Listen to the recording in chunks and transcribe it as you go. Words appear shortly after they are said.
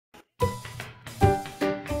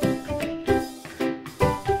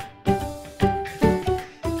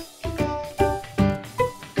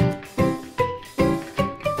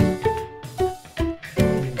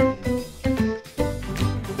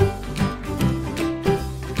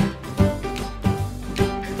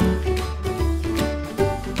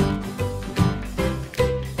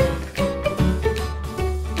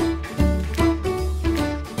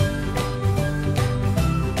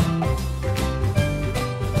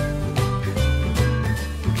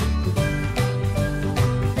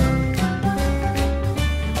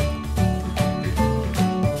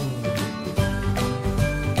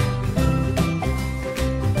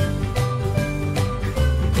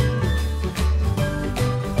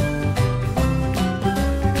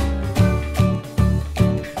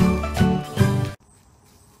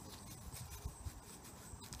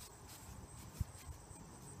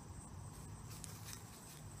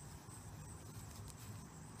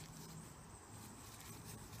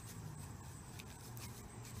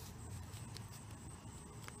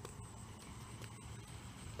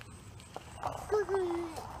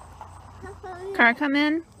Car come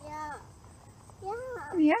in? Yeah.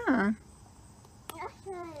 Yeah.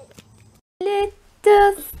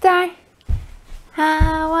 Little star,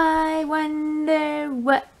 how I wonder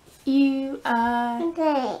what you are.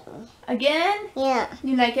 Okay. Again? Yeah.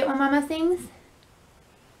 You like it when Mama sings?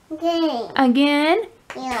 Okay. Again?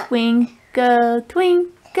 Yeah. Twinkle,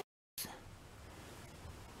 twinkle.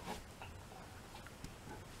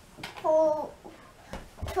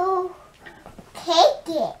 To take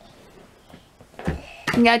it.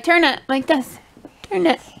 You gotta turn it like this. Turn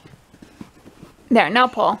it. There, now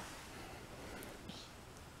pull.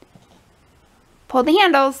 Pull the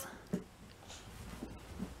handles.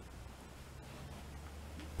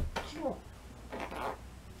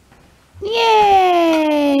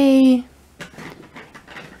 Yay!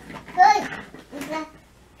 Good.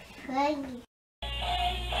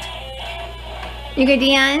 You good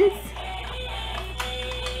dance?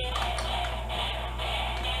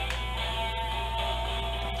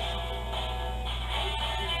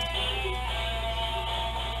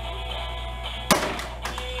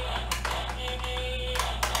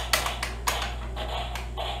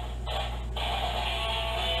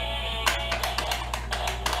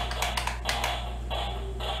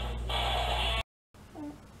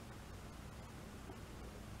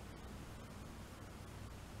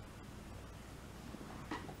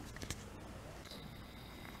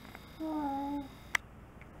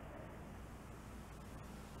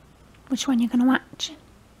 Which one you gonna watch?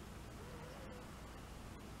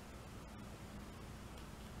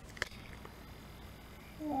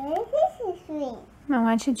 This is sweet. Wanna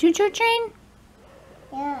watch the choo-choo train?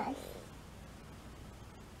 Yes.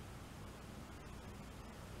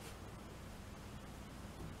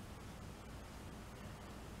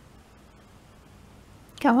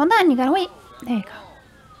 Okay, hold on, you gotta wait. There you go.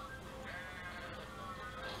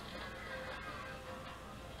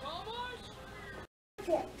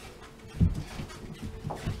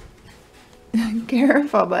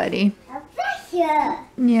 Careful, buddy. A pressure.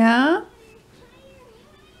 Yeah?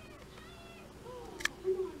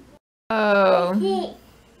 Oh.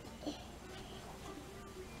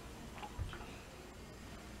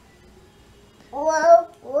 Whoa,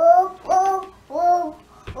 whoa, whoa, whoa,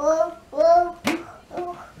 whoa, whoa,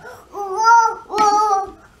 whoa,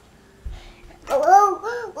 whoa,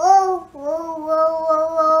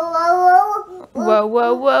 Whoa,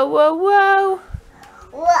 whoa, whoa, whoa, whoa.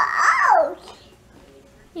 Whoa!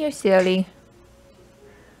 You're silly.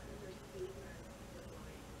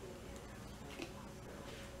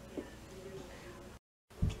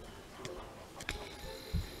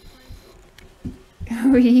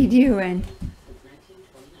 What are you doing?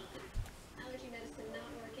 Allergy medicine not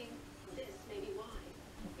working. This may be why.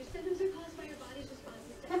 Your symptoms are caused by your body's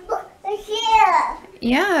responses to Here.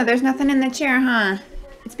 Yeah, there's nothing in the chair, huh?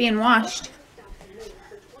 It's being washed.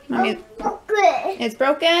 Mommy, Okay. it's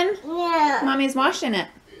broken? Yeah. Mommy's washing it.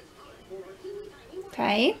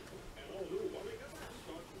 Okay.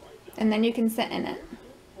 And then you can sit in it.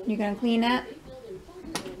 You're gonna clean it?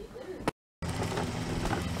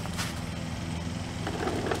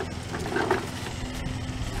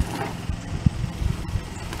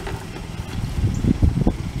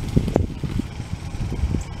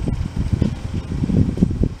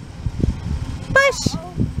 Push!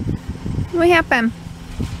 What happened?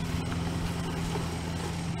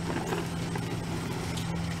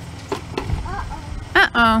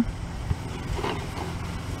 Uh-oh.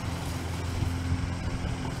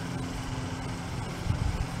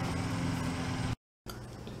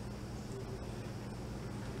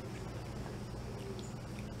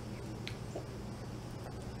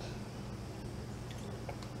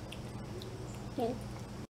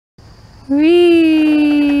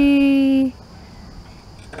 Whee!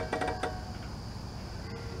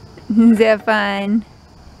 Is that fun?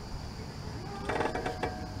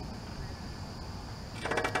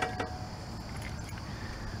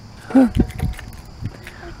 Oh.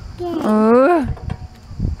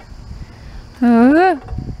 Oh.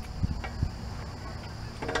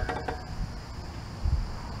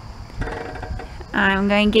 I'm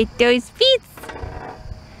gonna get those feet.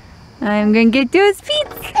 I'm gonna get those feet.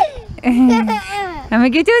 I'm gonna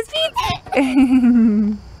get those feet.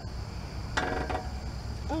 I'm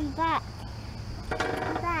back.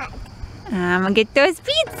 I'm back. I'm gonna get those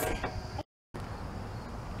feet.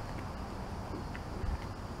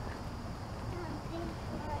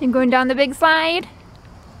 You going down the big slide?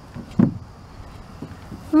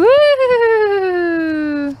 Woo!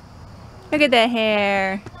 Look at that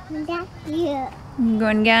hair. That's you. You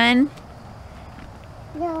going again?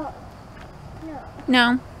 No. No.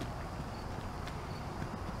 No.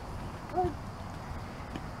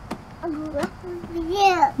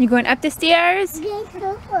 Yeah. You going up the stairs? Be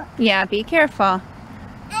careful. Yeah, be careful.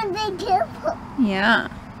 And be careful. Yeah,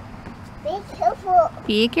 Be careful.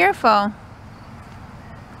 be careful.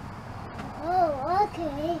 Oh,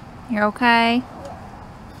 okay. You're okay?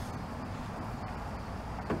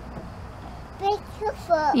 Be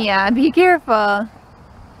careful. Yeah, be careful.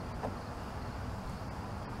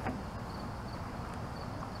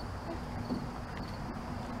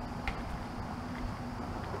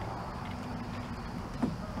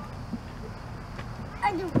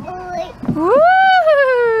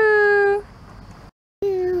 Woo!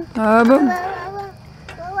 Boom. Boom.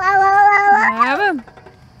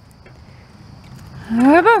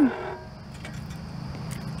 Boom.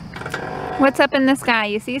 What's up in the sky?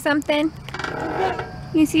 You see something?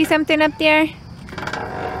 You see something up there?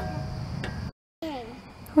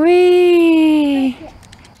 Whee!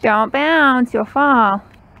 Don't bounce, you'll fall.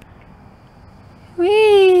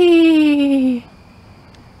 Whee!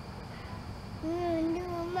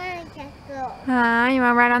 You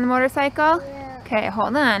want to ride on the motorcycle? Okay,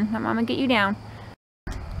 hold on. I'm gonna get you down.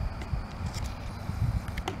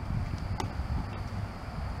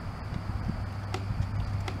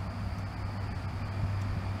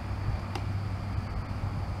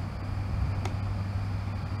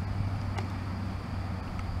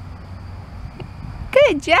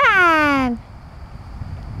 Good job!